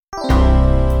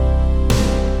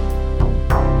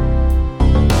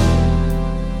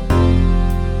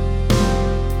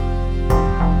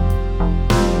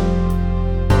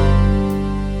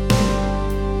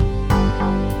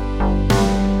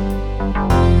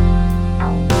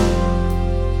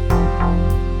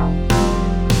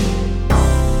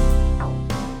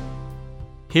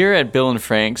Here at Bill and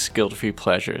Frank's Guilt-Free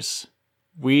Pleasures,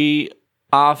 we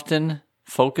often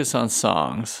focus on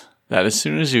songs that as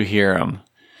soon as you hear them,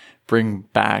 bring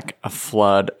back a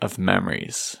flood of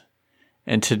memories.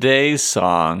 And today's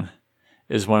song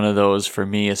is one of those for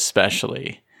me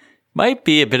especially. Might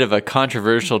be a bit of a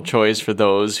controversial choice for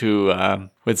those who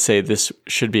would say this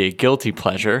should be a guilty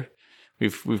pleasure.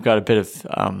 We've got a bit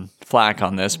of flack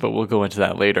on this, but we'll go into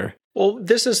that later. Well,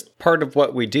 this is part of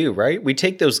what we do, right? We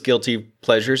take those guilty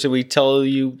pleasures and we tell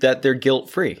you that they're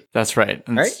guilt-free. That's right.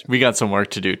 Right? We got some work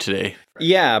to do today.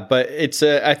 Yeah, but it's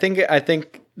I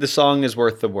think the song is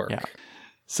worth the work. Yeah.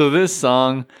 So this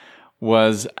song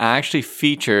was actually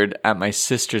featured at my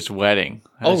sister's wedding.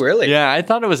 Oh, really? Yeah, I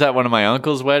thought it was at one of my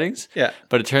uncle's weddings. Yeah.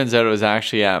 But it turns out it was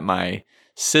actually at my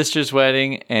sister's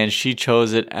wedding, and she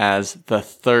chose it as the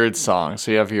third song.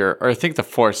 So you have I think the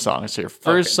fourth song. So your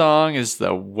first song is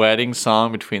the wedding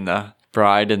song between the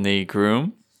bride and the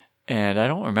groom. And I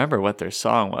don't remember what their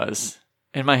song was.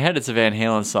 In my head, it's a Van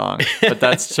Halen song, but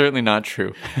that's certainly not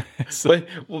true. But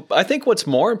I think what's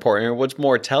more important, or what's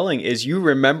more telling, is you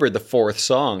remember the fourth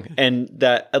song, and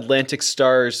that Atlantic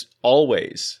Stars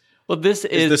Always this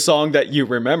is the song that you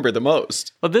remember the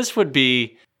most. Well, this would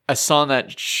be a song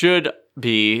that should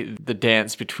be the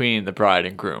dance between the bride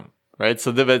and groom, right?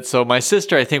 So my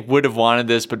sister, I think, would have wanted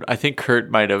this, but I think Kurt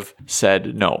might have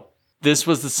said no. This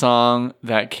was the song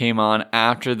that came on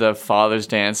after the father's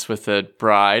dance with the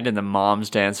bride and the mom's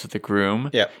dance with the groom.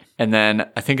 Yeah. And then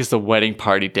I think it's the wedding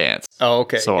party dance. Oh,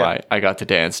 okay. So yeah. I got to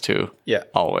dance too. Yeah.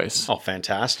 Always. Oh,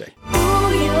 fantastic. Ooh,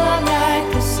 you're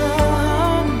like the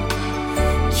sun,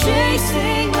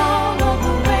 chasing all of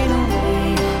the rain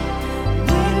away.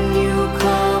 When you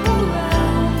come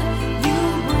around, you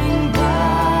bring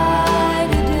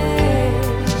brighter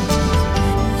days.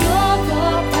 You're the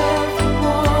perfect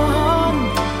one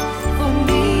for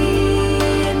me,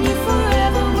 and you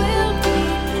forever will be.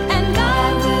 And I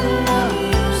will love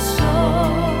you so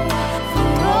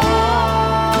for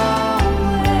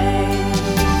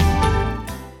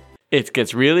always. It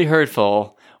gets really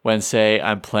hurtful when, say,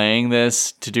 I'm playing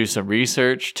this to do some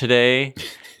research today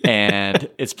and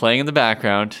it's playing in the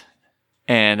background,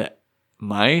 and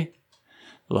my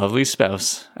lovely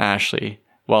spouse, Ashley,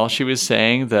 while she was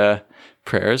saying the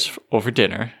prayers over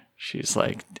dinner, she's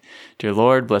like, "Dear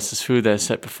Lord, bless this food that is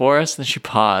set before us." And then she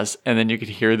paused, and then you could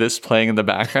hear this playing in the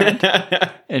background.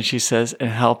 And she says, "And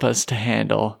help us to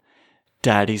handle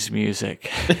Daddy's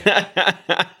music."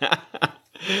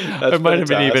 That's It might have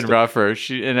been even fantastic. rougher.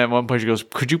 And at one point she goes,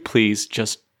 "Could you please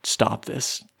just stop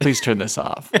this? Please turn this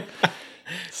off."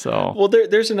 So Well,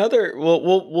 there's another.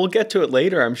 We'll get to it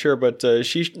later, I'm sure. But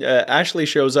Ashley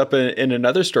shows up in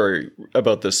another story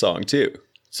about this song too.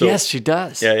 So, yes, she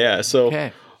does. yeah. So,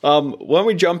 Okay. why don't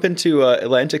we jump into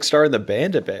Atlantic Star and the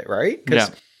band a bit, right? 'Cause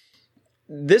Yeah.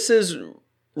 this is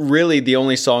really the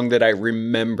only song that I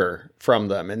remember from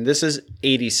them, and this is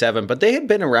 '87. But they had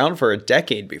been around for a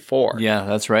decade before. Yeah,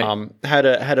 that's right. Had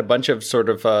a bunch of sort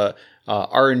of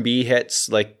R&B hits,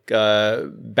 like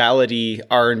ballady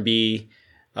R&B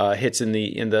hits in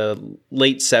the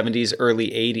late '70s,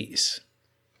 early '80s.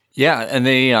 Yeah, and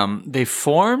they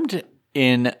formed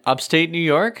in upstate New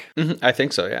York. I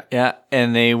think so. Yeah. Yeah,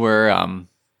 and they were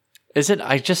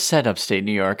I just said upstate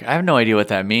New York. I have no idea what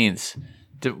that means.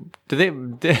 Do they?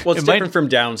 Well, it's different from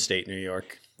downstate New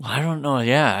York. I don't know.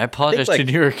 Yeah, I apologize like to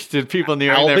New York, to people in New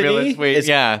York. That Albany realize, wait, is-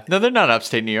 yeah, no, they're not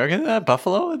upstate New York. Isn't that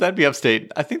Buffalo? That'd be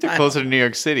upstate. I think they're closer to New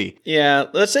York City. Yeah,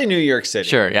 let's say New York City.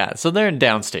 Sure, yeah. So they're in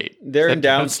downstate. They're Is in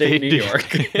that downstate New York.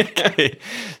 Okay.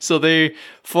 So they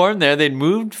formed there. They'd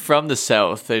moved from the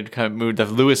south. They'd kind of moved the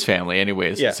Lewis family,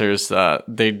 anyways. Yeah. So there's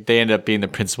they ended up being the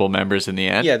principal members in the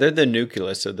end. Yeah, they're the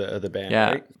nucleus of the band, Yeah.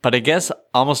 right? But I guess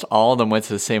almost all of them went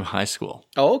to the same high school.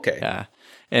 Oh, okay. Yeah.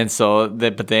 And so,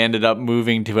 but they ended up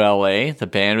moving to LA. The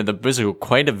band was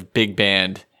quite a big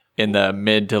band in the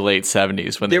mid to late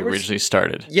 70s when they originally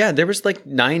started. Yeah, there was like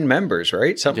 9 members,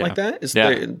 right? Something like that.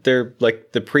 They're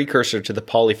like the precursor to the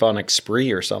Polyphonic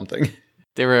Spree or something.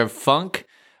 They were a funk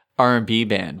R&B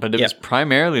band, but it was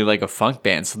primarily like a funk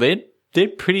band. So they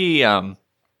did pretty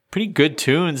good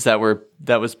tunes that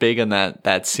was big on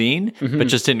that scene, but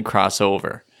just didn't cross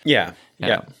over. Yeah.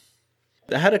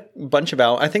 They had a bunch of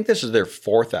albums. I think this is their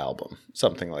 4th album,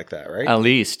 something like that, right? At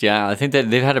least, yeah. I think that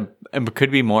they've had it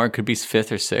could be more. It could be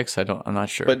 5th or 6th. I'm not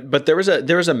sure. But there was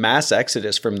a mass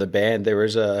exodus from the band. There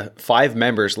was 5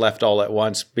 members left all at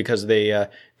once because they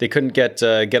couldn't get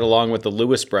along with the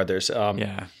Lewis brothers.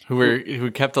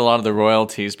 Who kept a lot of the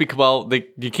royalties because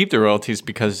you keep the royalties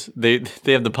because they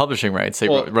have the publishing rights. They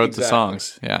wrote the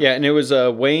songs. Yeah. Yeah, and it was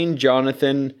Wayne,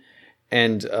 Jonathan,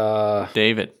 and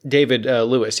David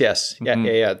Lewis. Yes.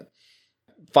 Yeah.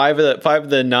 five of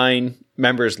the 9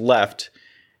 members left,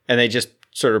 and they just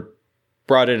sort of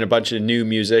brought in a bunch of new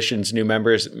musicians, new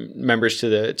members to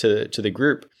the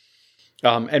group.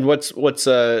 And what's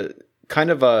kind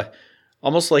of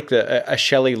almost like a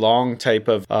Shelley Long type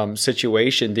of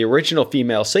situation. The original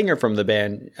female singer from the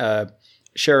band,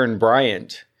 Sharon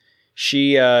Bryant,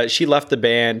 she left the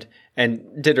band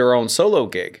and did her own solo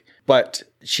gig, but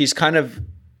she's kind of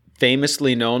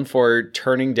famously known for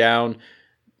turning down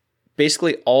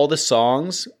basically all the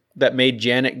songs that made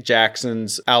Janet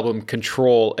Jackson's album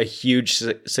Control a huge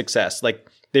success. Like,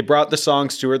 they brought the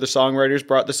songs to her, the songwriters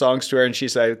brought the songs to her, and she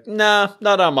said, nah,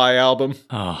 not on my album.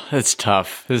 Oh, it's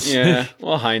tough. Yeah,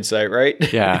 well, hindsight, right?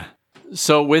 Yeah.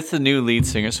 So with the new lead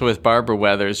singer, so with Barbara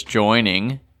Weathers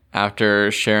joining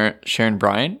after Sharon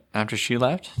Bryant, after she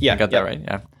left? Yeah. I got that right,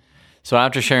 yeah. So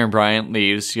after Sharon Bryant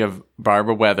leaves, you have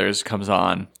Barbara Weathers comes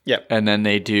on. Yep. And then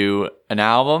they do an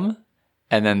album,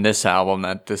 and then this album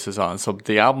that this is on. So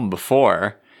the album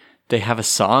before, they have a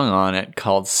song on it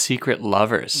called Secret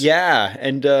Lovers. Yeah,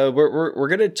 and we're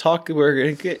gonna talk.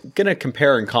 We're gonna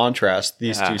compare and contrast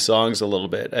these two songs a little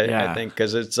bit. I think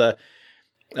because it's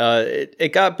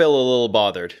it got Bill a little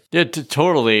bothered. Yeah,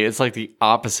 totally. It's like the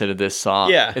opposite of this song.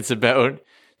 Yeah, it's about.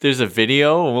 There's a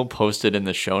video, and we'll post it in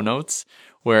the show notes,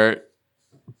 where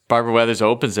Barbara Weathers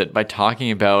opens it by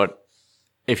talking about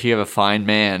if you have a fine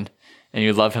man and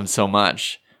you love him so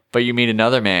much, but you meet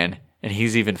another man and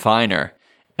he's even finer.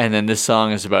 And then this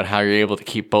song is about how you're able to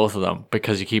keep both of them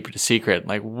because you keep it a secret.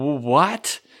 Like,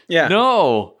 what? Yeah.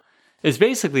 No. It's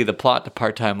basically the plot to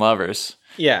Part-Time Lovers.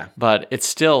 Yeah. But it's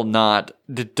still not,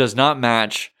 it does not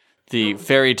match the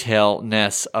fairy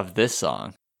tale-ness of this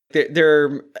song. There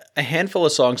are a handful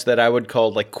of songs that I would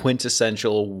call like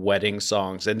quintessential wedding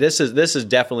songs. And this is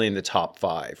definitely in the top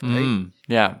 5, right?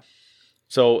 Yeah.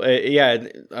 So,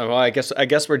 well, I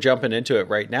guess we're jumping into it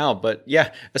right now. But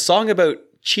yeah, a song about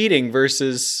cheating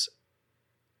versus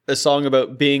a song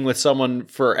about being with someone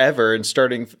forever and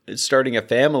starting a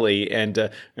family, and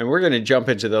we're going to jump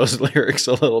into those lyrics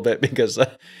a little bit because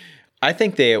I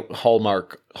think they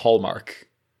hallmark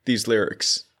these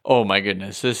lyrics. Oh my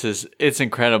goodness, it's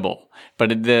incredible.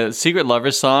 But the Secret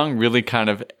Lovers song really kind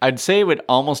of, I'd say it would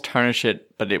almost tarnish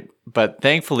it, but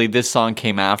thankfully this song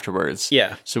came afterwards.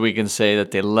 Yeah. So we can say that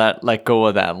they let go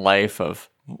of that life of,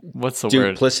 what's the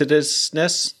word?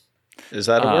 Duplicitousness? Is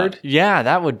that a word? Yeah,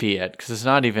 that would be it. Because that's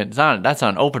not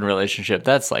an open relationship.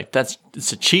 It's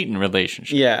a cheating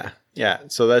relationship. Yeah.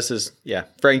 So this is,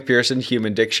 Frank Pearson,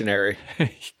 Human Dictionary.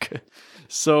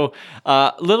 So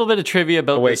a little bit of trivia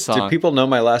about this song. Do people know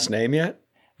my last name yet?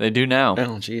 They do now.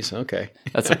 Oh, geez. Okay.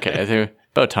 That's okay. I think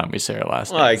about time we say our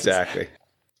last name. Well, exactly.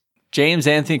 James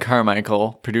Anthony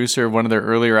Carmichael, producer of one of their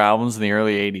earlier albums in the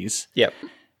early 80s. Yep.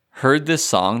 Heard this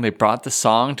song. They brought the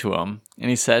song to him. And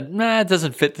he said, it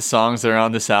doesn't fit the songs that are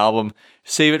on this album.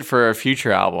 Save it for a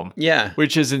future album. Yeah.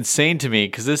 Which is insane to me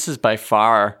because this is by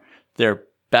far their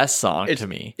best song to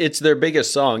me. It's their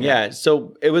biggest song. Yeah.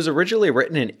 So it was originally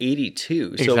written in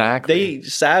 82. So exactly. They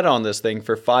sat on this thing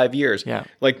for 5 years. Yeah.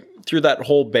 Like through that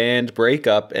whole band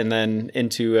breakup and then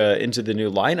into the new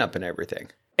lineup and everything.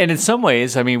 And in some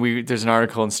ways, I mean, there's an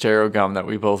article in Stereo Gum that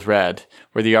we both read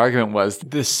where the argument was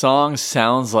this song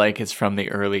sounds like it's from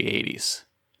the early 80s.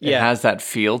 It has that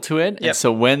feel to it. Yep. And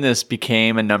so when this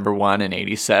became a number 1 in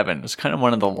 87, it was kind of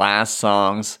one of the last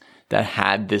songs that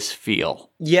had this feel.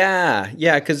 Yeah,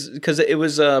 because it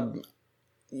was,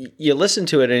 you listen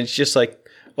to it and it's just like,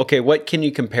 okay, what can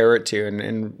you compare it to?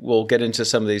 And we'll get into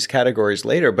some of these categories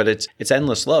later, but it's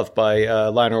Endless Love by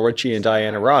Lionel Richie and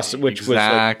Diana Ross, which was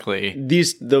like,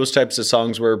 those types of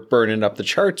songs were burning up the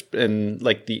charts in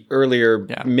like the earlier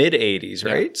mid 80s,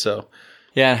 right? Yeah. So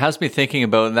yeah, it has me thinking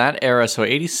about that era. So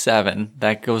 87,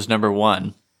 that goes number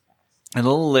 1. And a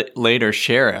little later,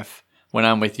 Sheriff, When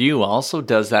I'm With You, also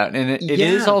does that. And it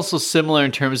is also similar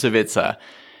in terms of maybe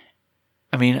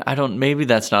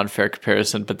that's not a fair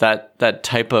comparison, but that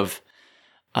type of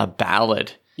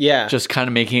ballad, just kind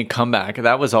of making a comeback.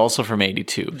 That was also from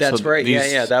 82. That's right.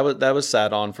 That was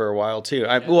sat on for a while too.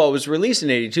 It was released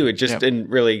in 82. It just didn't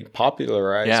really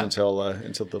popularize until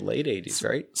the late 80s,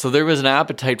 right? So there was an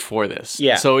appetite for this.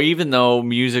 Yeah. So even though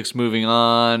music's moving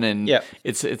on and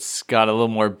it's got a little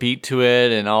more beat to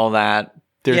it and all that,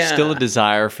 there's still a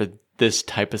desire for this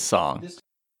type of song.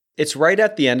 It's right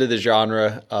at the end of the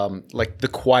genre, like the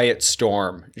Quiet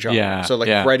Storm genre. Yeah, so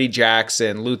like Freddie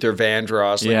Jackson, Luther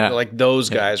Vandross, like those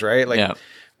guys, right? Like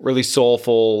really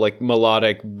soulful, like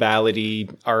melodic,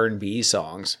 ballady R&B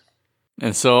songs.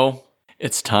 And so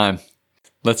it's time.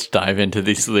 Let's dive into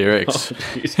these lyrics.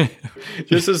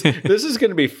 This is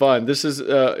going to be fun. This is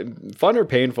fun or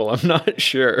painful. I'm not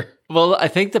sure. Well, I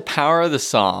think the power of the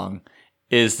song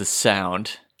is the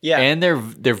sound, and their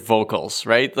vocals,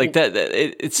 right? Like that.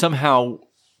 It somehow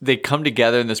they come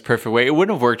together in this perfect way. It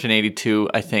wouldn't have worked in '82,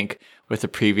 I think, with the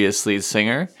previous lead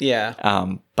singer. Yeah.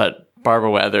 But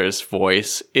Barbara Weathers'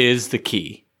 voice is the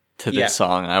key to this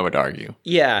song, I would argue.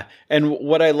 Yeah. And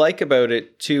what I like about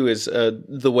it too is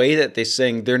the way that they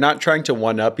sing. They're not trying to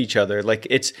one up each other. Like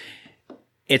it's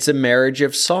a marriage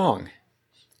of song,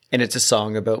 and it's a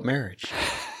song about marriage,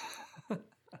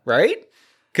 right?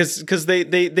 Because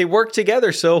they work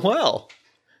together so well.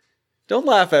 Don't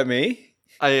laugh at me.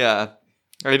 I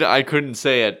couldn't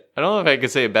say it. I don't know if I could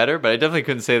say it better, but I definitely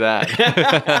couldn't say that.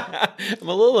 I'm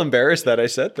a little embarrassed that I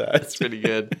said that. That's pretty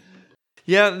good.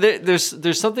 Yeah,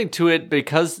 there's something to it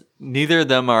because neither of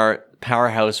them are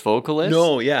powerhouse vocalists.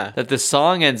 No, yeah. That the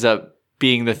song ends up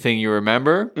being the thing you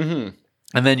remember. Mm-hmm.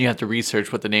 And then you have to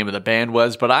research what the name of the band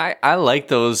was. But I like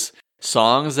those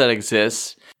songs that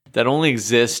exist, that only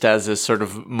exist as this sort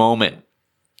of moment.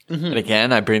 Mm-hmm. And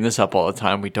again, I bring this up all the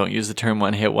time. We don't use the term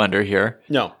one-hit wonder here.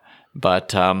 No. But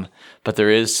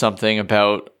there is something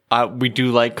about, we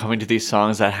do like coming to these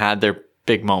songs that had their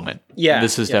big moment. Yeah. And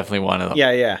this is definitely one of them.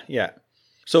 Yeah.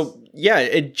 So, yeah,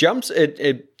 it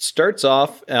starts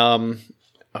off,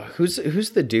 who's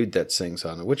the dude that sings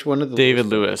on it? Which one of the... David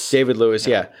Lewis. David Lewis,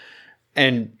 yeah.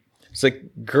 And it's like,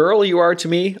 girl, you are to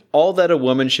me all that a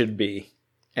woman should be,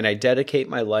 and I dedicate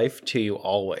my life to you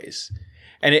always.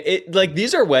 And it like,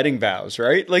 these are wedding vows,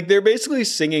 right? Like, they're basically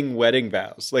singing wedding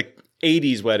vows, like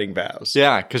 80s wedding vows.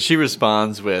 Yeah, because she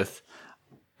responds with,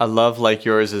 a love like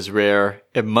yours is rare.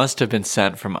 It must have been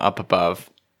sent from up above.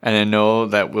 And I know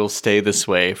that we'll stay this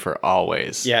way for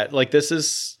always. Yeah, like this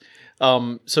is...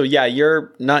 so yeah,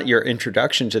 you're not your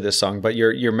introduction to this song, but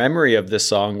your memory of this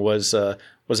song was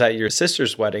at your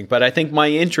sister's wedding. But I think my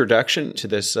introduction to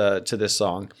this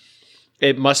song,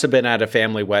 it must have been at a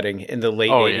family wedding in the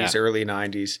late 80s, early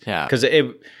 90s. Yeah. Because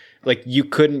like you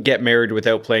couldn't get married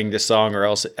without playing this song, or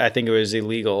else I think it was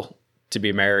illegal to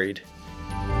be married.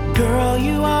 Girl,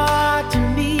 you are to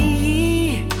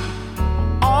me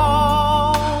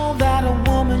all that a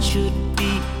woman should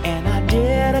be, and I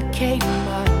dedicate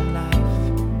my life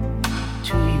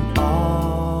to you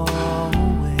always.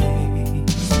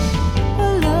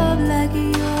 A love like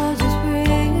yours is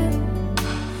rare.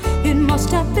 It must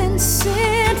have been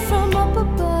sent from up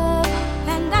above,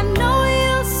 and I know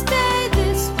you'll stay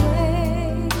this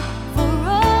way for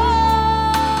always.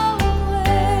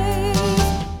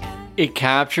 It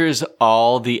captures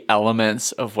all the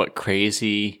elements of what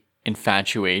crazy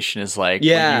infatuation is like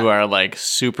when you are like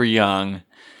super young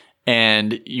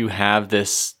and you have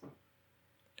this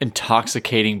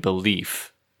intoxicating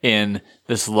belief in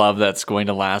this love that's going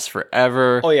to last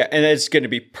forever. Oh yeah, and it's going to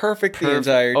be perfect the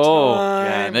entire time. Oh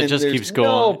yeah, and it just keeps going.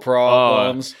 No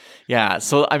problems. Yeah,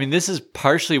 so I mean, this is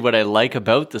partially what I like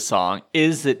about the song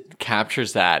is it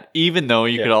captures that, even though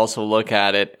you could also look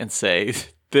at it and say,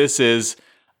 this is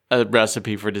a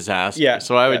recipe for disaster. Yeah.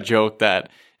 So I would joke that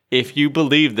if you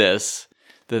believe this,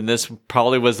 then this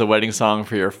probably was the wedding song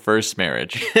for your first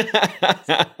marriage.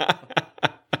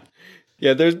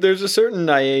 Yeah, there's a certain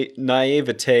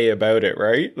naivete about it,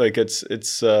 right? Like it's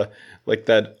like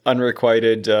that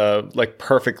unrequited like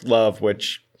perfect love,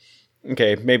 which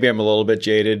okay, maybe I'm a little bit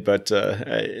jaded, but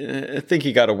I think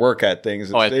you got to work at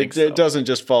things. I think so. It doesn't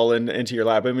just fall into your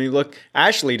lap. I mean, look,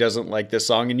 Ashley doesn't like this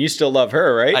song, and you still love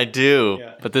her, right? I do,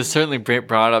 but this certainly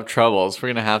brought up troubles. We're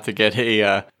gonna have to get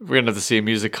we're gonna have to see a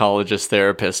musicologist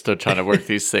therapist to try to work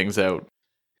these things out.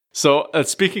 So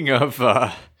speaking of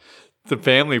the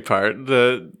family part,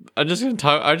 I just want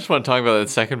to talk about the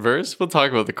second verse. We'll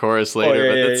talk about the chorus later,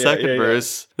 but the second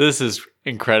verse, this is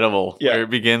incredible. Yeah. Where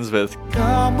it begins with,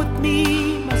 Come with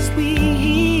me, my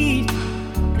sweet.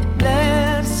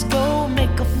 Let's go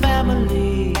make a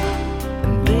family,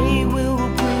 and they will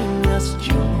bring us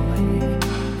joy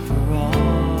for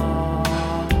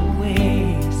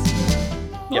always.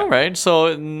 all right,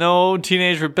 so no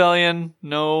teenage rebellion,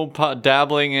 no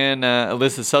dabbling in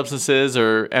illicit substances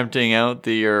or emptying out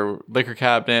your liquor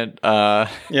cabinet,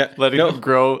 letting them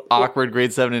grow awkward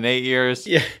grade 7 and 8 years.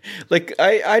 Yeah, like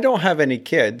I don't have any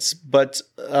kids, but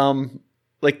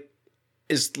like,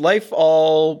 is life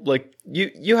all like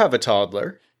you have a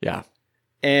toddler? Yeah.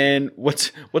 And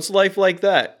what's life like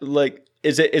that? Like,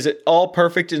 is it all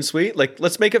perfect and sweet? Like,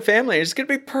 let's make a family. It's gonna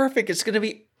be perfect. It's gonna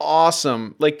be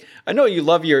awesome. Like, I know you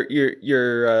love your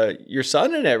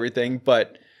son and everything,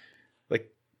 but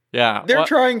like, Yeah. they're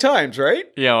trying times, right?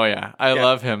 Yeah, oh yeah. I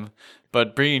love him.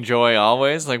 but bringing joy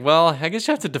always. Like, well, I guess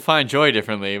you have to define joy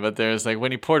differently. But there's like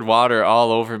when he poured water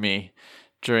all over me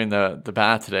during the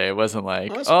bath today, it wasn't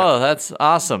like, that's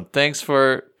awesome. Thanks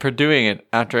for doing it.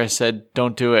 After I said,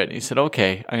 don't do it. He said,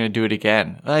 okay, I'm going to do it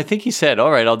again. And I think he said,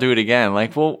 all right, I'll do it again.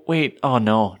 Like, well, wait. Oh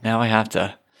no. Now I have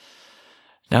to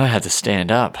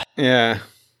stand up. Yeah.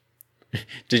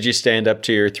 Did you stand up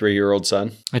to your 3-year-old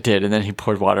son? I did. And then he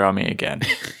poured water on me again.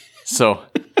 So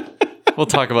we'll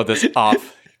talk about this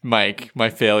off mic. My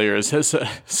failures as a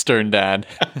stern dad.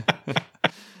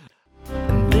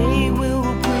 They will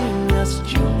bring us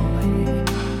joy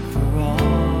for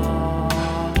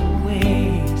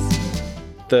always.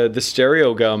 The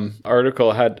Stereo Gum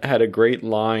article had a great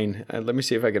line. Let me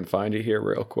see if I can find it here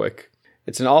real quick.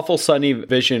 It's an awful sunny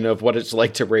vision of what it's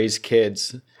like to raise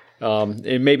kids.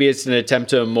 And maybe it's an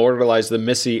attempt to immortalize the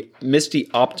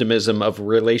misty optimism of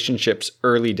relationships'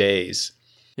 early days.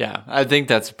 Yeah, I think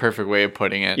that's a perfect way of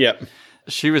putting it. Yep.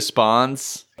 She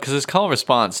responds, because it's call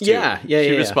response too.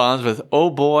 She responds with,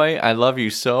 oh boy, I love you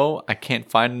so. I can't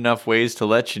find enough ways to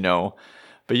let you know.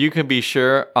 But you can be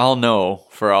sure I'll know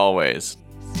for always.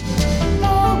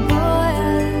 Oh boy,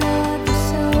 I love you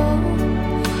so.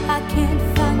 I can't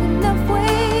find enough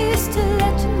ways to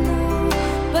let you know,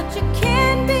 but you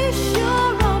can be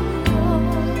sure I'm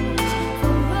yours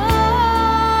for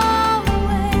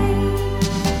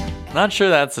always. Not sure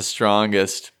that's the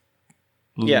strongest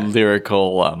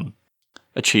lyrical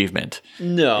achievement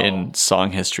in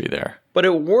song history there. But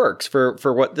it works for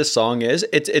what this song is.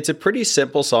 It's a pretty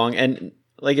simple song, and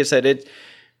like I said,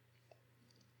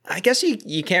 I guess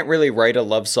you can't really write a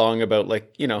love song about,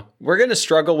 like, you know, we're gonna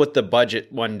struggle with the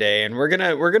budget one day, and we're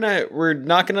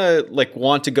not gonna like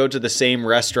want to go to the same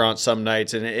restaurant some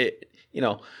nights, and it, you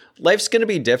know, life's gonna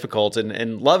be difficult,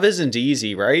 and love isn't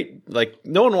easy, right? Like,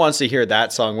 no one wants to hear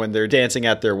that song when they're dancing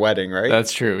at their wedding, right?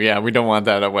 That's true. Yeah, we don't want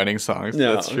that at wedding songs.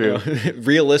 No, that's true. No.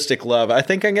 Realistic love. I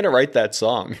think I'm gonna write that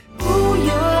song. Ooh,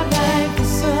 you're like the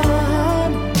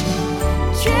sun,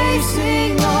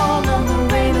 chasing all of the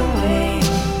rain away.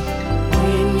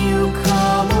 When you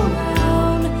come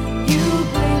around, you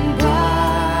bring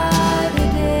brighter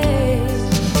days.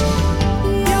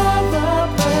 You're the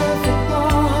perfect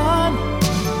one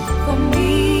for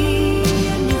me,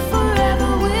 and you forever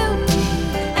will be.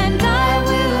 And I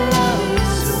will love you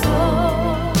so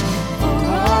for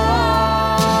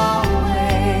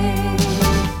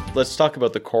always. Let's talk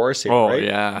about the chorus here, Oh, right?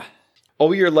 yeah.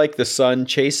 Oh, you're like the sun,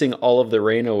 chasing all of the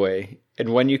rain away.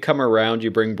 And when you come around, you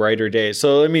bring brighter days.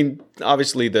 So, I mean,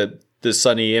 obviously the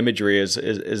sunny imagery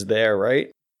is there,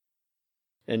 right?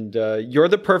 And you're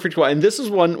the perfect one. And this is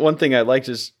one thing I liked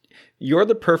is you're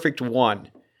the perfect one.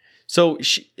 So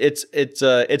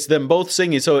it's them both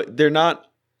singing. So they're not.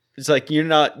 It's like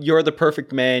you're the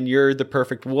perfect man. You're the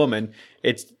perfect woman.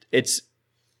 It's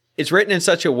written in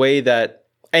such a way that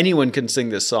anyone can sing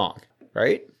this song,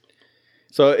 right?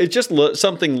 So it's just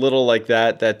something little like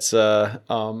that. That's I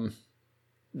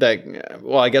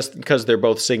guess because they're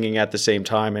both singing at the same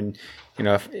time, and you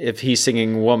know, if he's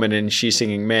singing woman and she's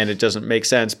singing man, it doesn't make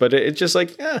sense. But it's just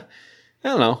like, I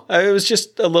don't know. It was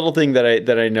just a little thing that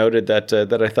I noted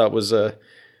that I thought was I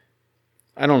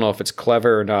don't know if it's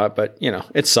clever or not, but you know,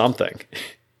 it's something.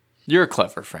 You're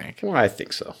clever, Frank. Well, I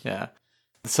think so. Yeah.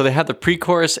 So they had the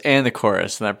pre-chorus and the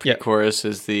chorus, and that pre-chorus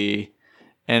is the,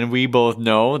 and we both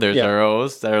know there's our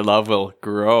oaths that our love will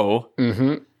grow,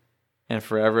 and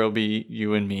forever will be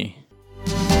you and me.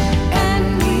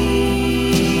 And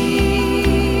we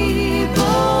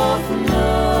both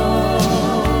know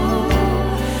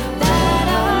that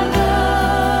our love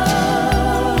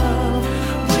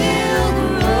will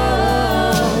grow,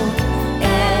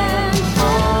 and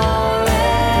forever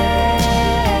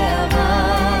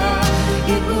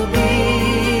it will be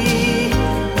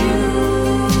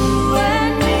you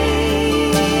and me.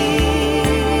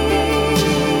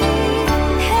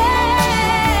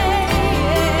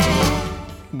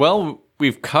 Well,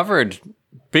 we've covered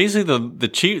basically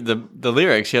the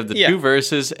lyrics. You have the two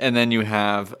verses, and then you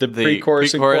have the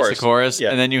pre-chorus and the chorus, Yeah.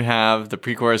 and then you have the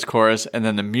pre-chorus, chorus, and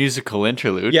then the musical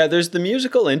interlude. Yeah, there's the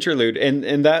musical interlude,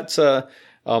 and that's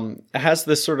has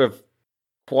this sort of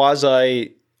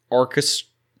quasi orchestraic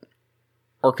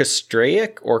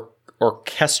or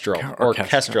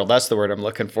orchestral. That's the word I'm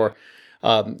looking for.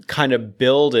 Kind of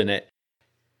build in it.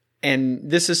 And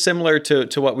this is similar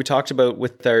to what we talked about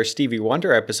with our Stevie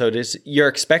Wonder episode, is you're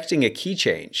expecting a key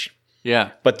change,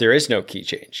 Yeah. but there is no key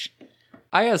change.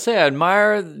 I gotta say, I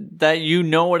admire that you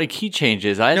know what a key change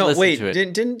is. I listened to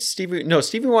it. Didn't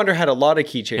Stevie Wonder had a lot of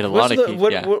key changes. Had a lot of keys,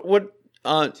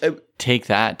 What Take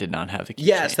That did not have the key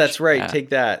yes, change. that's right. Yeah. Take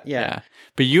That. Yeah.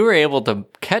 But you were able to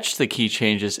catch the key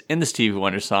changes in the Stevie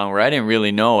Wonder song where I didn't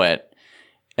really know it.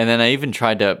 And then I even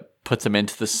tried to put them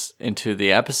into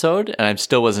the episode, and I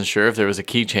still wasn't sure if there was a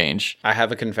key change. I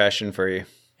have a confession for you.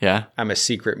 Yeah? I'm a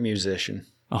secret musician.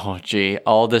 Oh, gee,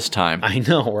 all this time. I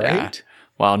know, Yeah. right?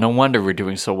 Wow, no wonder we're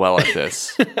doing so well at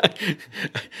this.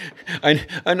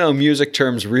 I know music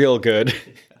terms real good.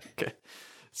 Okay.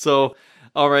 So,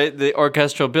 all right, the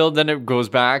orchestral build, then it goes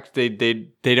back. They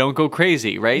don't go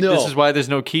crazy, right? No. This is why there's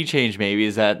no key change, maybe,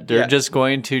 is that they're Yeah. just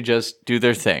going to just do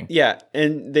their thing. Yeah,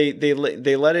 and they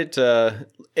let it.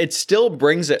 It still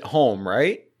brings it home,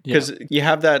 right? Because you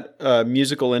have that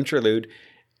musical interlude.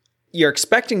 You're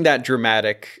expecting that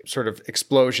dramatic sort of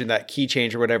explosion, that key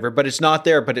change or whatever, but it's not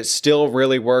there. But it still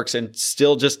really works and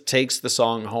still just takes the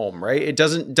song home, right? It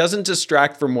doesn't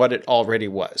distract from what it already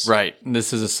was. Right. And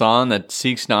this is a song that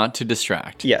seeks not to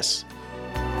distract. Yes.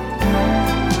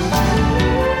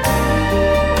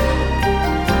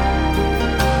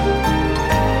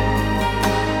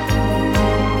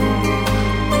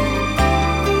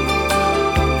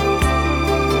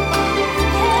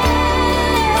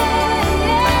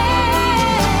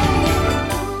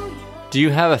 Do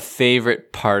you have a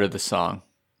favorite part of the song?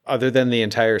 Other than the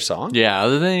entire song. Yeah,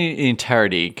 other than the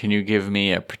entirety, can you give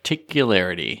me a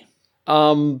particularity?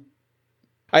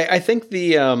 I think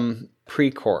the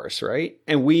pre-chorus, right?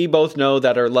 And we both know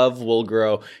that our love will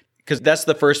grow, because that's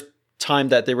the first time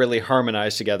that they really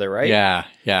harmonize together, right?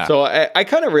 Yeah. So I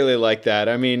kind of really like that.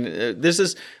 I mean, this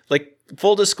is like,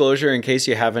 full disclosure, in case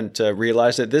you haven't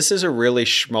realized it, this is a really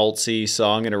schmaltzy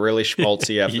song and a really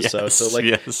schmaltzy episode. Yes, So like,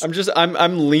 yes.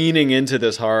 I'm leaning into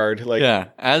this hard. Like, Yeah,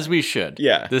 as we should.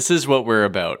 Yeah. This is what we're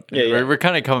about. Yeah. We're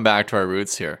kind of coming back to our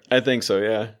roots here. I think so.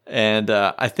 Yeah. And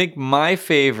I think my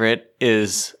favorite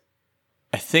is,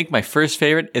 I think my first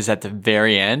favorite is at the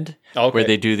very end, Okay. where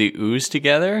they do the ooze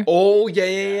together. Oh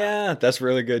yeah. That's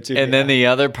really good too. And then the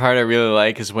other part I really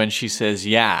like is when she says,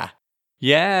 yeah,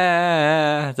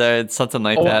 it's something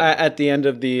like that. at the end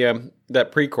of the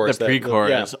that pre-chorus. The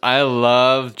pre-chorus. I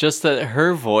love just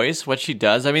her voice, what she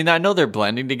does. I mean, I know they're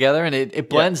blending together and it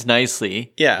blends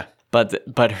nicely, Yeah.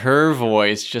 but her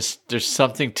voice, just there's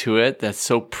something to it that's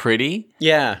so pretty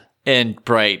Yeah. and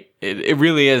bright. It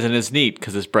really is, and it's neat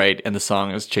because it's bright and the song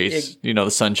is the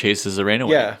sun chases the rain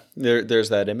away. Yeah. There's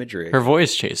that imagery. Her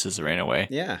voice chases the rain away.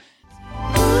 Yeah.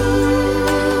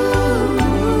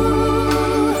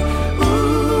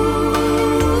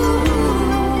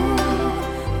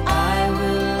 I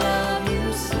will love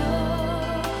you so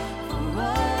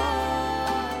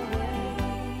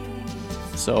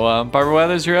forever. So, Barbara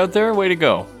Weathers, you're out there. Way to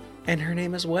go. And her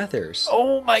name is Weathers.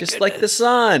 Oh my Just like the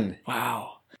sun.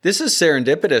 Wow. This is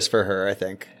serendipitous for her, I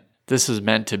think. This is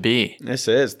meant to be. This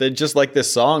is. Just like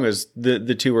this song is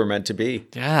the two were meant to be.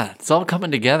 Yeah, it's all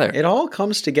coming together. It all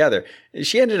comes together.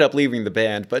 She ended up leaving the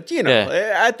band, but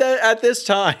Yeah. at this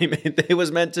time, it was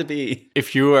meant to be.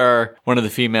 If you are one of the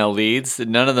female leads,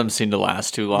 none of them seem to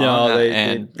last too long. No,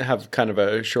 and they have kind of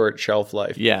a short shelf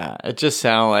life. yeah, it just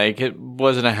sounded like it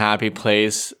wasn't a happy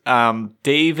place.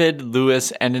 David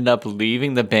Lewis ended up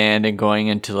leaving the band and going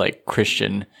into like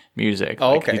Christian music.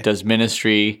 Oh, Like, okay. he does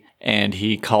ministry, and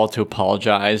he called to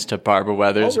apologize to Barbara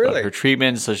Weathers Oh, really? about her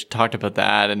treatment. So she talked about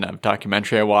that in a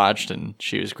documentary I watched, and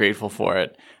she was grateful for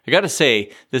it. I got to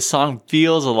say, this song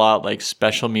feels a lot like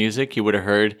special music you would have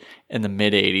heard in the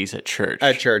mid '80s at church.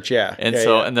 At church, yeah. And Yeah,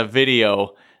 so yeah. in the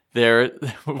video, they're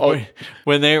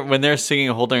when they're singing,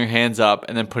 holding their hands up,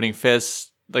 and then putting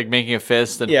fists, like making a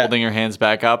fist and Yeah. holding your hands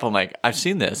back up. I'm like, I've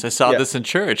seen this. I saw Yeah. this in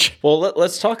church. Well,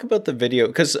 let's talk about the video,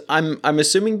 because I'm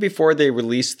assuming before they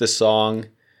released the song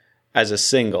as a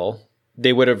single,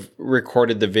 they would have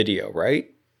recorded the video, right?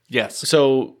 Yes.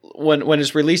 So when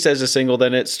it's released as a single,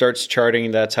 then it starts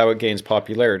charting. That's how it gains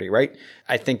popularity, right?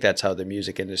 I think that's how the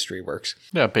music industry works.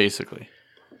 Yeah, basically.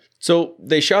 So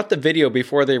they shot the video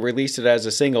before they released it as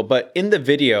a single, but in the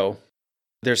video,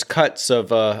 there's cuts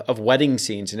of wedding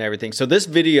scenes and everything. So this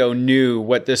video knew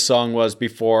what this song was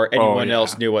before anyone yeah.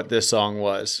 else knew what this song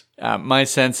was. My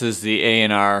sense is the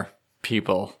A&R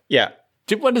people. Yeah.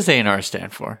 What does A&R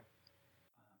stand for?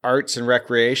 Arts and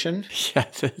recreation. Yeah,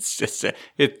 it's just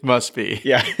it must be.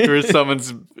 Yeah. Or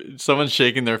someone's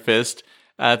shaking their fist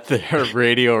at their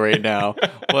radio right now.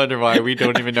 Wonder why we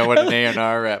don't even know what an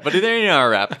A&R rep. But an A&R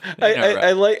rep.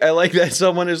 I like that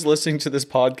someone is listening to this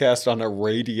podcast on a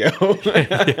radio.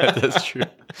 Yeah, that's true.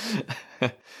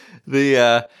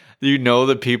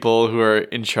 The people who are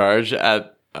in charge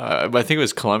at I think it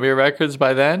was Columbia Records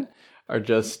by then are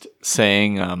just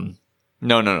saying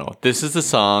no, this is the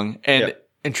song. And Yeah.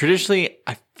 And traditionally,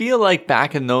 I feel like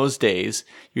back in those days,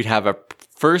 you'd have a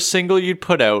first single you'd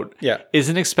put out. Yeah.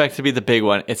 Isn't expected to be the big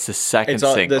one. It's the second It's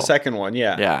single. the second one.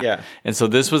 Yeah. Yeah. Yeah. And so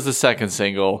this was the second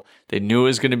single. They knew it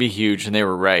was going to be huge, and they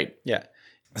were right. Yeah.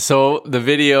 So the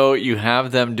video, you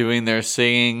have them doing their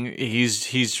singing.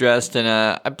 He's dressed in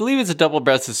I believe it's a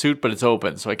double-breasted suit, but it's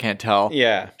open, so I can't tell.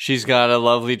 Yeah. She's got a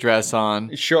lovely dress on.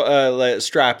 Like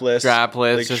strapless.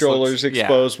 Strapless, Like just shoulders looks- yeah.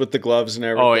 exposed with the gloves and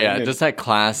everything. Oh yeah, And- just that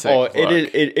classic. Oh, look.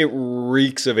 it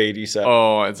reeks of 87.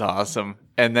 Oh, it's awesome.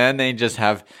 And then they just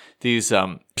have these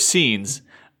scenes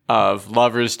of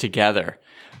lovers together.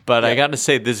 But I got to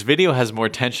say, this video has more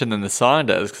tension than the song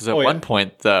does, because at yeah. one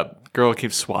point the girl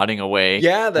keeps swatting away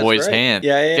Yeah, that's boy's right. hand.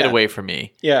 Yeah. Get away from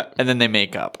me. Yeah. And then they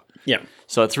make up. Yeah.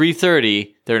 So at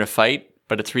 3:30, they're in a fight,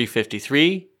 but at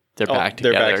 3:53, they're back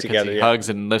they're together. back 'cause together, he yeah. hugs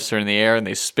and lifts her in the air, and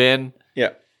they spin. Yeah.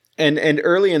 And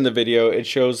early in the video, it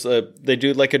shows they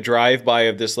do like a drive-by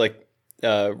of this like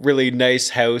really nice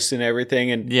house and everything.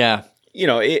 And, Yeah. you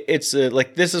know, it's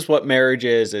like, this is what marriage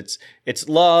is. It's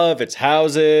love, it's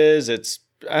houses, it's,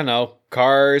 I don't know,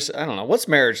 cars. I don't know. What's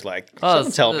marriage like? Someone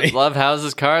it's- tell me. Love,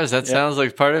 houses, cars. That sounds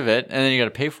like part of it. And then you got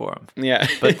to pay for them. Yeah.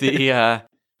 But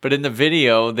but in the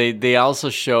video, they also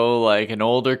show like an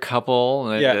older couple,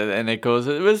 and it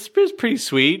was pretty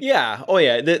sweet. yeah. Oh,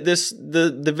 yeah.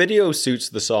 The video suits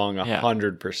the song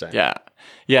 100%. Yeah.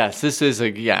 Yes, this is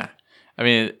I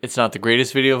mean, it's not the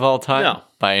greatest video of all time No.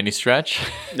 by any stretch,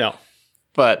 No.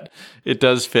 but it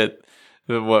does fit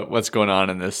what's going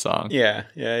on in this song. Yeah.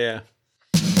 Yeah. Yeah.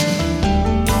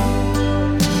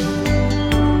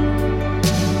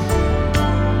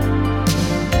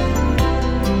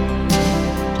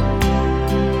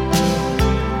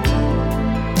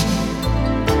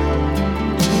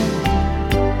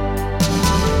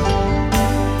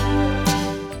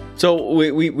 So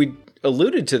we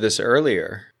alluded to this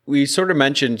earlier. We sort of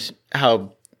mentioned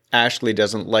how Ashley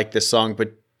doesn't like this song,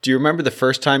 but do you remember the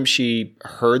first time she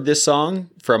heard this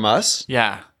song from us?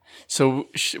 Yeah. So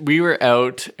we were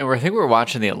out, and I think we were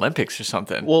watching the Olympics or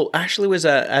something. Well, Ashley was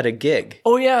at a gig.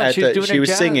 Oh, yeah, At she was doing she her was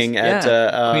jazz. singing at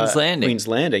Yeah, Queen's Landing. Queen's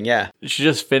Landing, yeah. She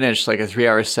just finished like a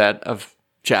 3-hour set of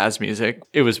jazz music.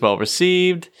 It was well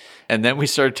received. And then we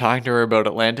started talking to her about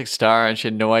Atlantic Star, and she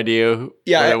had no idea what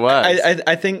it was.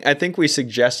 I think we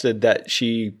suggested that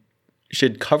she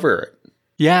should cover it.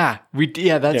 Yeah,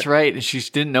 that's right. And she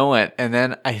didn't know it. And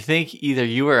then I think either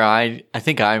you or I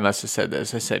think I must have said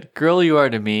this. I said, "Girl, you are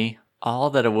to me all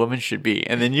that a woman should be."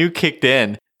 And then you kicked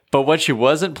in. But what she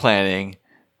wasn't planning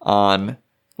on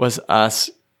was us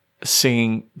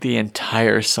singing the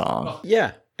entire song.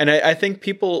 Yeah. And I think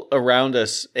people around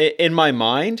us, in my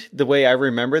mind, the way I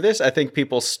remember this, I think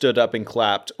people stood up and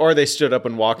clapped, or they stood up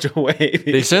and walked away.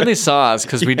 They certainly saw us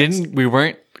because we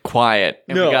weren't quiet,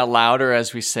 and No. we got louder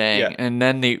as we sang. Yeah. And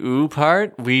then the ooh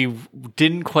part, we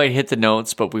didn't quite hit the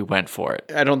notes, but we went for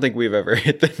it. I don't think we've ever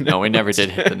hit the notes. No, we never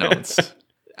did hit the notes.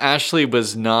 Ashley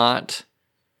was not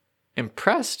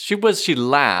impressed. She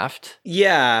laughed.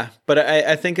 Yeah, but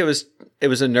I think it was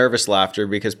a nervous laughter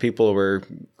because people were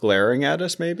glaring at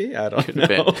us. Maybe I don't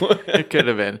know. It could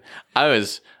have been. I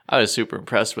was super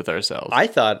impressed with ourselves. I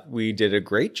thought we did a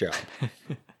great job.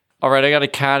 All right, I got a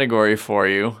category for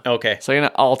you. Okay. So I'm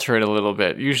gonna alter it a little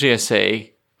bit. Usually I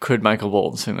say, could Michael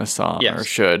Bolton sing this song, Yes. or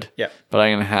should? Yeah. But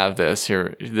I'm gonna have this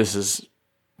here. This is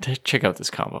check out this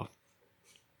combo.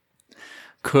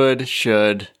 Could,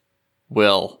 should,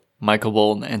 will Michael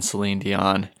Bolton and Celine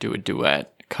Dion do a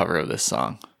duet cover of this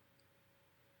song?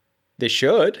 They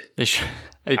should. They should.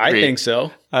 I agree. think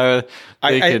so. They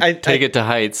could I- take it to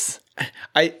heights.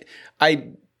 I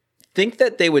think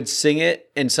that they would sing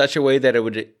it in such a way that it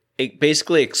would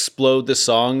basically explode the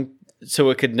song so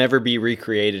it could never be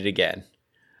recreated again.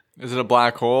 Is it a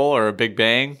black hole or a big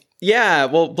bang? Yeah,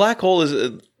 well, black hole is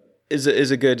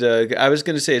a good. I was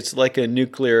going to say it's like a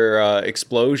nuclear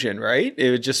explosion, right? It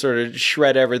would just sort of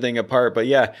shred everything apart. But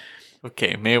yeah,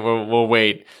 Okay, maybe we'll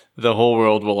wait. The whole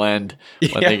world will end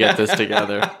when they get this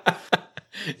together.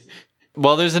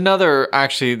 Well, there's another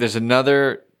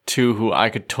two who I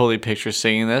could totally picture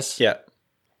singing this. yeah,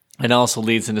 It also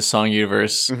leads into Song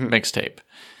Universe mixtape.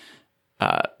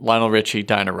 Lionel Richie,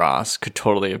 Dinah Ross could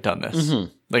totally have done this.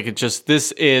 Like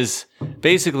this is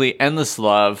basically Endless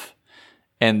Love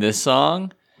and this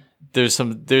song. There's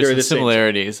some the same.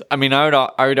 similarities. I mean, I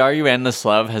would argue Endless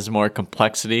Love has more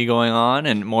complexity going on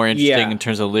and more interesting Yeah. in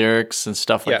terms of lyrics and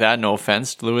stuff like Yeah. that. No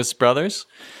offense to Lewis Brothers,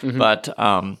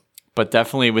 but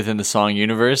definitely within the Song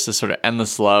Universe, the sort of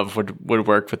Endless Love would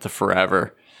work with the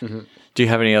Forever. Do you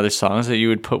have any other songs that you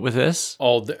would put with this?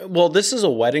 well, this is a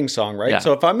wedding song, right? Yeah.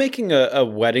 So if I'm making a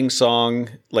wedding song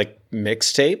like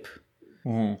mixtape,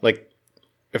 like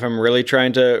if I'm really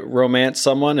trying to romance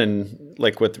someone and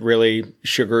like with really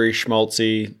sugary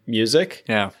schmaltzy music,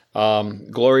 Yeah.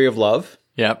 Glory of Love,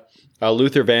 Yep.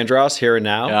 Luther Vandross, Here and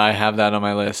Now. Yeah, I have that on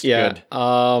my list. Yeah.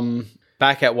 Good.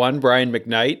 Back at One, Brian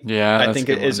McKnight. Yeah, I that's think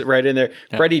a it good is one. right in there.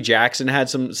 Freddie Jackson had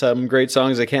some great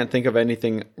songs. I can't think of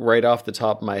anything right off the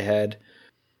top of my head.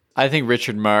 I think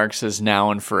Richard Marx is Now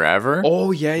and Forever.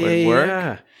 Oh yeah, Would work.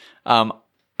 yeah. I'm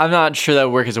not sure that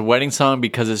would work as a wedding song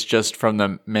because it's just from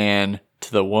the man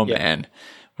to the woman.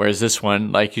 Whereas this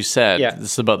one, like you said, Yeah.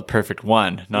 this is about the perfect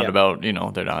one, not Yeah. about,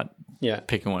 they're not Yeah.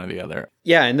 picking one or the other.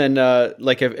 Yeah, and then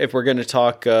like if we're gonna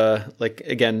talk like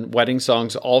again wedding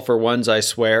songs, All for Ones, I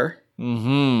Swear.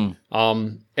 Mm-hmm.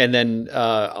 And then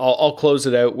I'll close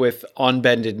it out with On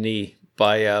Bended Knee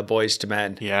by Boys to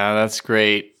Men. Yeah, that's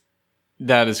great.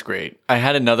 That is great. I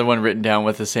had another one written down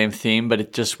with the same theme, but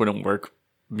it just wouldn't work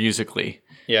musically.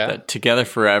 Yeah. That Together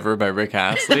Forever by Rick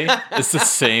Astley. It's the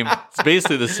same. It's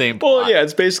basically the same plot. Well, yeah,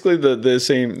 it's basically the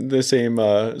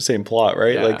same plot,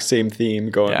 right? Yeah. Like same theme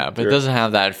going. Yeah, but it through. doesn't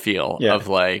have that feel Yeah. of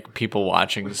like people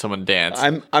watching someone dance.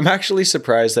 I'm actually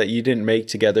surprised that you didn't make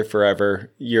Together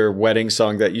Forever your wedding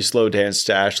song that you slow danced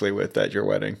to Ashley with at your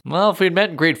wedding. Well, if we'd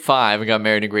met in grade 5 and got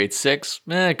married in grade 6,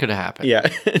 it could have happened. Yeah.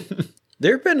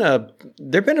 there've been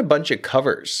a bunch of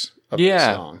covers of the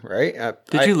Yeah. song, right?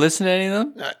 Did you listen to any of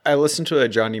them? I listened to a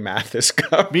Johnny Mathis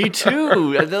cover. Me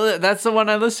too. That's the one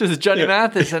I listened to, is Johnny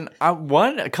Mathis. And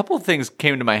a couple of things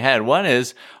came to my head. One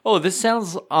is, this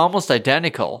sounds almost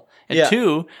identical. And Yeah.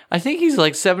 two, I think he's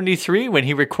like 73 when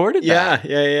he recorded that.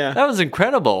 Yeah. That was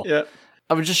incredible. Yeah.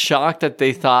 I was just shocked that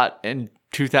they thought in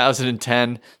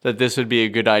 2010 that this would be a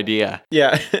good idea.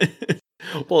 Yeah.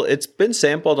 Well, it's been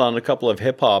sampled on a couple of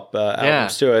hip hop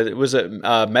albums too. It was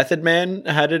Method Man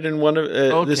had it in one of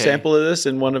the sample of this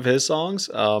in one of his songs.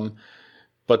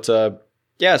 But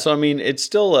yeah, so I mean, it's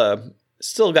still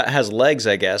has legs,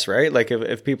 I guess, right? Like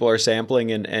if people are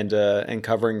sampling and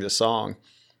covering the song,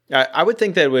 I would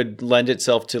think that it would lend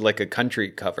itself to like a country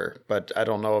cover, but I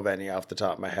don't know of any off the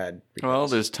top of my head. Well,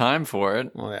 there's time for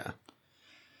it. Well, yeah.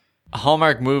 A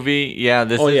Hallmark movie,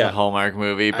 this is yeah. a Hallmark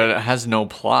movie, but it has no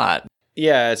plot.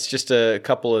 Yeah, it's just a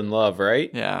couple in love, right?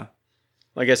 Yeah.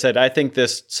 Like I said, I think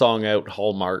this song out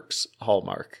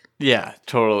Hallmark. Yeah,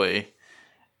 totally.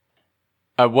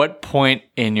 At what point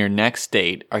in your next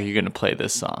date are you going to play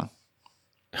this song?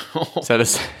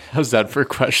 How's that for a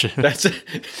question? That's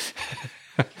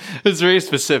It's very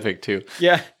specific too.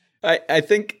 yeah. I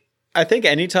think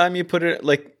anytime you put it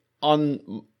like on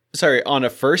a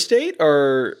first date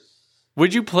or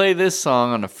Would you play this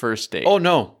song on a first date?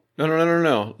 no,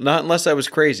 not unless I was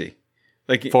crazy.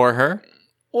 Like For her?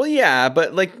 well, yeah,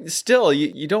 but like still,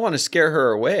 you don't want to scare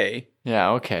her away.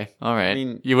 Yeah, okay. All right.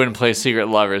 mean- you wouldn't play Secret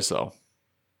Lovers though.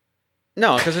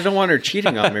 No, because I don't want her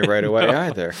cheating on me right away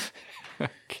either.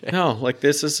 Okay. No, like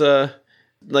this is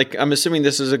like I'm assuming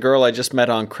this is a girl I just met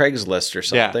on Craigslist or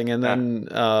something, and then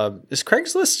is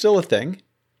Craigslist still a thing?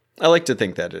 I like to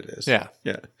think that it is. Yeah.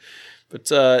 Yeah. But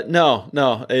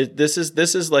no. This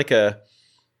is like a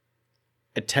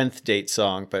 10th date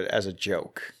song, but as a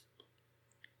joke.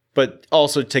 But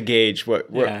also to gauge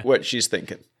what she's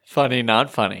thinking. Funny, not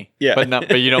funny. Yeah.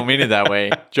 But you don't mean it that way.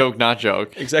 Joke, not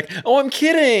joke. Exactly. Oh, I'm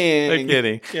kidding. I'm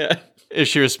kidding. Yeah. If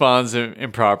she responds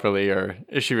improperly, or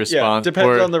if she Yeah. responds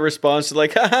Depends on the response.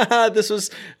 Like, this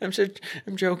was. I'm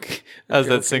joking. as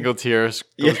that single tear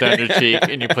goes down your cheek,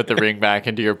 and you put the ring back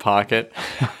into your pocket.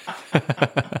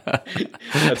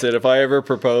 That's it. If I ever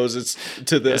propose, it's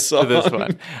to this song. To this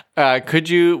one. Could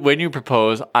you, when you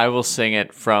propose, I will sing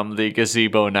it from the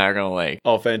gazebo in Niagara Lake,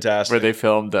 Oh, fantastic. where they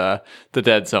filmed the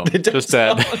Dead Zone. Just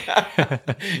dead.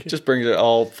 Just brings it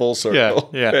all full circle.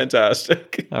 Yeah.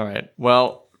 Fantastic. All right.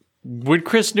 Well, would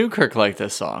Chris Newkirk like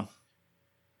this song?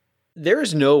 There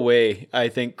is no way I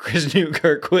think Chris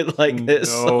Newkirk would like this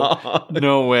song.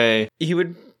 No way. He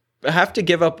would have to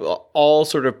give up all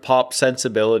sort of pop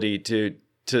sensibility to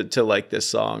like this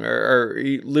song, or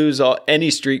lose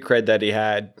any street cred that he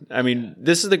had. I mean,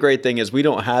 this is the great thing is we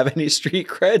don't have any street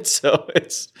cred, so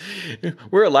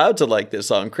we're allowed to like this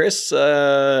song. Chris,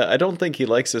 I don't think he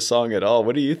likes this song at all.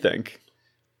 What do you think?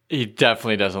 He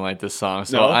definitely doesn't like this song.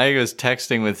 So No? I was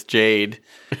texting with Jade,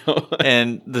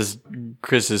 and this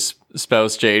Chris's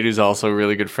spouse, Jade, who's also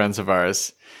really good friends of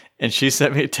ours. And she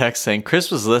sent me a text saying, Chris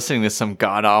was listening to some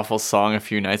god-awful song a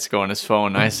few nights ago on his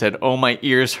phone. And I said, oh, my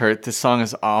ears hurt. This song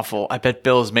is awful. I bet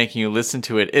Bill is making you listen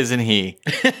to it, isn't he?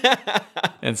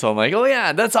 And so I'm like, oh,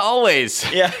 yeah, that's always.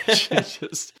 Yeah.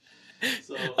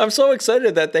 I'm so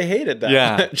excited that they hated that.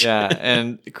 Yeah, much. yeah.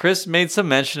 And Chris made some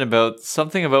mention about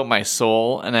something about my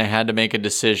soul, and I had to make a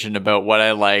decision about what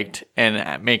I liked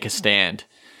and make a stand.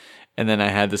 And then I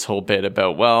had this whole bit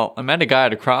about, well, I met a guy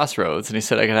at a crossroads and he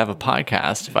said I could have a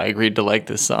podcast if I agreed to like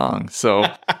this song. So,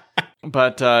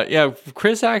 but yeah,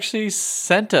 Chris actually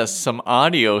sent us some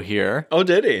audio here. Oh,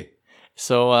 did he?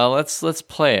 So let's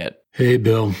play it. Hey,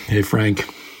 Bill. Hey, Frank.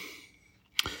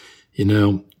 You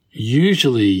know,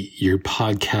 usually your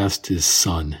podcast is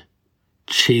sun,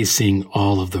 chasing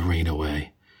all of the rain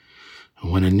away.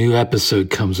 And when a new episode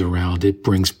comes around, it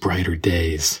brings brighter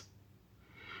days.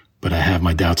 But I have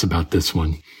my doubts about this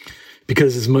one.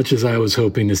 Because as much as I was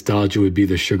hoping nostalgia would be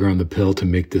the sugar on the pill to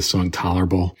make this song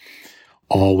tolerable,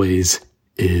 Always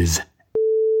is.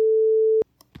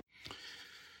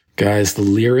 Guys, the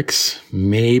lyrics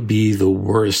may be the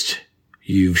worst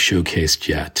you've showcased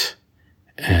yet.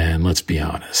 And let's be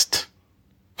honest.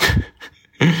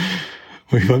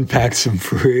 We've unpacked some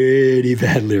pretty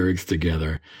bad lyrics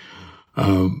together.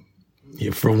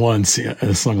 For once,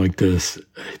 a song like this,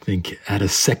 I think at a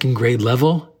second grade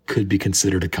level could be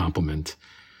considered a compliment.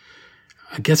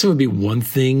 I guess it would be one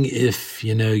thing if,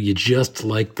 you just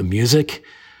like the music,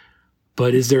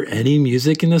 but is there any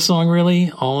music in the song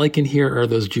really? All I can hear are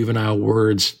those juvenile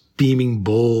words beaming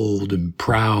bold and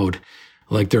proud,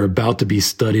 like they're about to be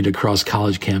studied across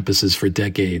college campuses for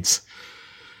decades.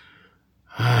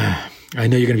 I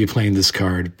know you're going to be playing this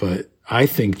card, but I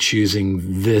think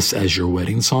choosing this as your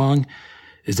wedding song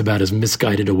is about as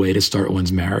misguided a way to start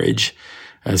one's marriage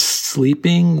as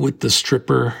sleeping with the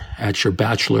stripper at your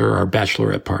bachelor or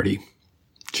bachelorette party.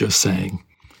 Just saying.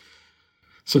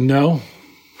 So no,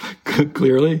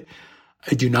 clearly,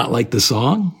 I do not like the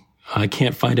song. I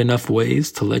can't find enough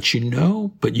ways to let you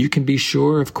know, but you can be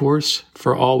sure, of course,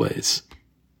 for always.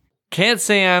 Can't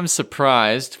say I'm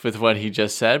surprised with what he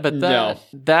just said, but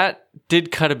that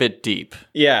did cut a bit deep.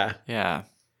 Yeah. Yeah.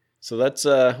 So that's,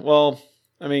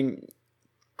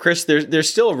 Chris, there's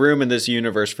still room in this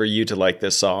universe for you to like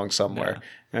this song somewhere.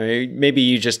 Yeah. I mean, maybe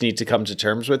you just need to come to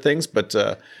terms with things, but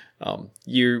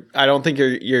I don't think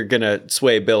you're gonna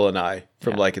sway Bill and I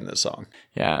from liking this song.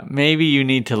 Yeah, maybe you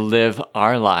need to live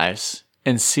our lives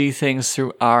and see things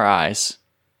through our eyes,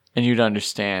 and you'd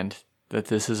understand that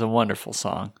this is a wonderful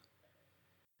song.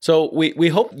 So we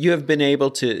hope you have been able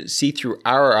to see through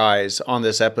our eyes on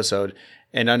this episode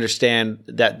and understand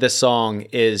that this song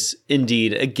is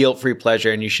indeed a guilt-free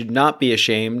pleasure, and you should not be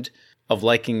ashamed of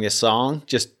liking this song.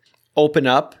 Just open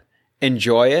up,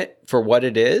 enjoy it for what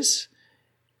it is,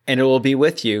 and it will be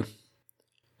with you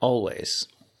always.